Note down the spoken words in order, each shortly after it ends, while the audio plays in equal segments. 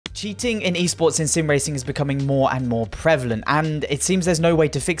Cheating in esports and sim racing is becoming more and more prevalent, and it seems there's no way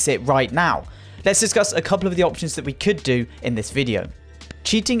to fix it right now. Let's discuss a couple of the options that we could do in this video.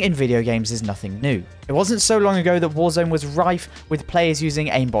 Cheating in video games is nothing new. It wasn't so long ago that Warzone was rife with players using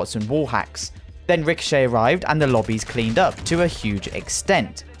aimbots and wall hacks. Then Ricochet arrived and the lobbies cleaned up to a huge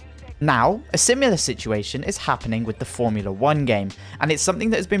extent. Now, a similar situation is happening with the Formula 1 game, and it's something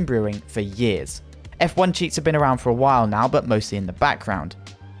that has been brewing for years. F1 cheats have been around for a while now, but mostly in the background.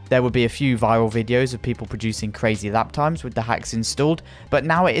 There would be a few viral videos of people producing crazy lap times with the hacks installed, but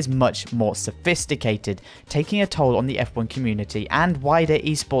now it is much more sophisticated, taking a toll on the F1 community and wider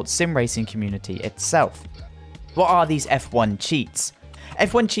esports sim racing community itself. What are these F1 cheats?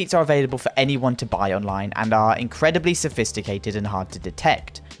 F1 cheats are available for anyone to buy online and are incredibly sophisticated and hard to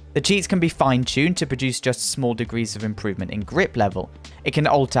detect. The cheats can be fine-tuned to produce just small degrees of improvement in grip level. It can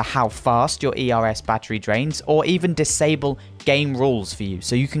alter how fast your ERS battery drains, or even disable game rules for you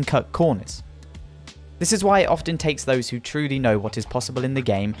so you can cut corners. This is why it often takes those who truly know what is possible in the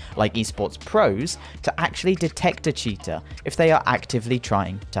game, like esports pros, to actually detect a cheater if they are actively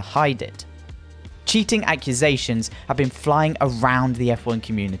trying to hide it. Cheating accusations have been flying around the F1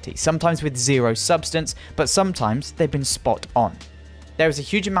 community, sometimes with zero substance, but sometimes they've been spot on. There is a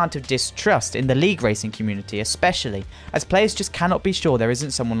huge amount of distrust in the league racing community especially, as players just cannot be sure there isn't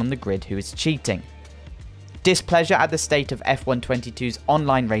someone on the grid who is cheating. Displeasure at the state of F1 22's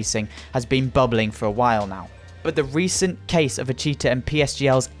online racing has been bubbling for a while now, but the recent case of a cheater in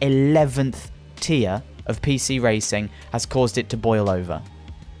PSGL's 11th tier of PC racing has caused it to boil over.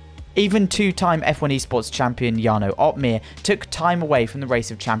 Even two-time F1 esports champion Jarno Opmeer took time away from the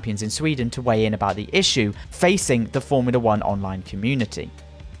Race of Champions in Sweden to weigh in about the issue facing the Formula 1 online community.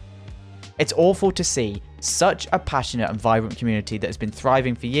 It's awful to see such a passionate and vibrant community that has been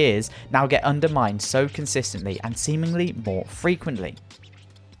thriving for years now get undermined so consistently and seemingly more frequently.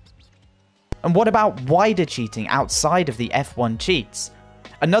 And what about wider cheating outside of the F1 cheats?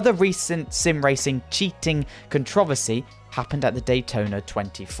 Another recent sim racing cheating controversy happened at the Daytona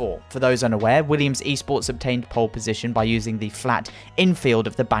 24. For those unaware, Williams Esports obtained pole position by using the flat infield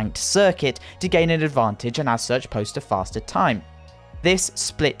of the banked circuit to gain an advantage and as such post a faster time. This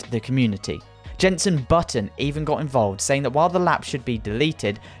split the community. Jensen Button even got involved, saying that while the lap should be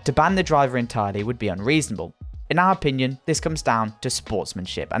deleted, to ban the driver entirely would be unreasonable. In our opinion, this comes down to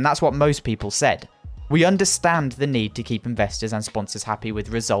sportsmanship, and that's what most people said. We understand the need to keep investors and sponsors happy with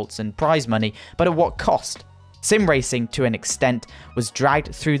results and prize money, but at what cost? Sim racing, to an extent, was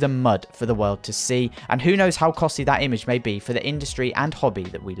dragged through the mud for the world to see, and who knows how costly that image may be for the industry and hobby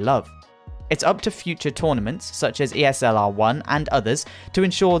that we love. It's up to future tournaments, such as ESL R1 and others, to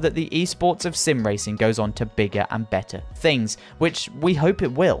ensure that the esports of sim racing goes on to bigger and better things, which we hope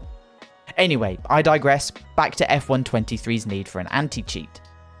it will. Anyway, I digress, back to F1 23's need for an anti-cheat.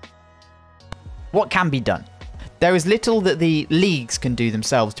 What can be done? There is little that the leagues can do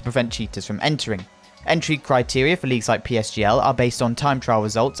themselves to prevent cheaters from entering. Entry criteria for leagues like PSGL are based on time trial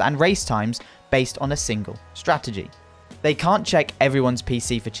results and race times based on a single strategy. They can't check everyone's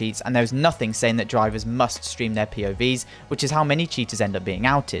PC for cheats, and there's nothing saying that drivers must stream their POVs, which is how many cheaters end up being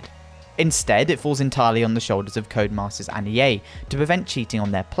outed. Instead, it falls entirely on the shoulders of Codemasters and EA to prevent cheating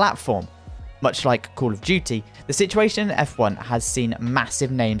on their platform. Much like Call of Duty, the situation in F1 has seen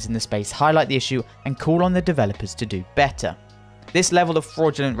massive names in the space highlight the issue and call on the developers to do better. This level of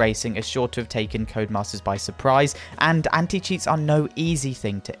fraudulent racing is sure to have taken Codemasters by surprise, and anti-cheats are no easy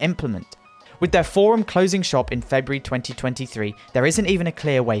thing to implement. With their forum closing shop in February 2023, there isn't even a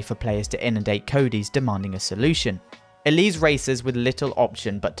clear way for players to inundate Codies demanding a solution. It leaves racers with little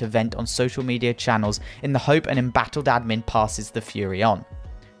option but to vent on social media channels in the hope an embattled admin passes the fury on.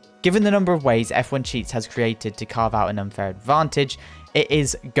 Given the number of ways F1 Cheats has created to carve out an unfair advantage, it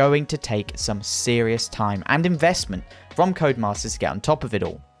is going to take some serious time and investment from Codemasters to get on top of it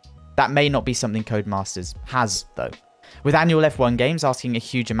all. That may not be something Codemasters has, though. With annual F1 games asking a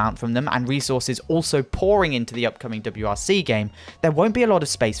huge amount from them and resources also pouring into the upcoming WRC game, there won't be a lot of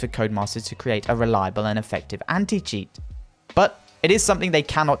space for Codemasters to create a reliable and effective anti-cheat. But it is something they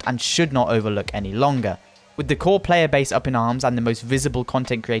cannot and should not overlook any longer. With the core player base up in arms and the most visible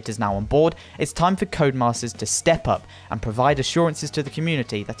content creators now on board, it's time for Codemasters to step up and provide assurances to the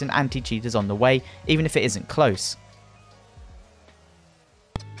community that an anti-cheat is on the way, even if it isn't close.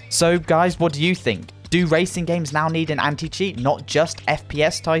 So guys, what do you think? Do racing games now need an anti-cheat, not just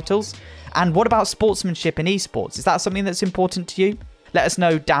FPS titles? And what about sportsmanship in esports? Is that something that's important to you? Let us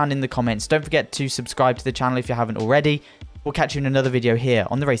know down in the comments. Don't forget to subscribe to the channel if you haven't already. We'll catch you in another video here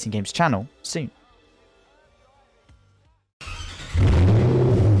on the Racing Games channel soon.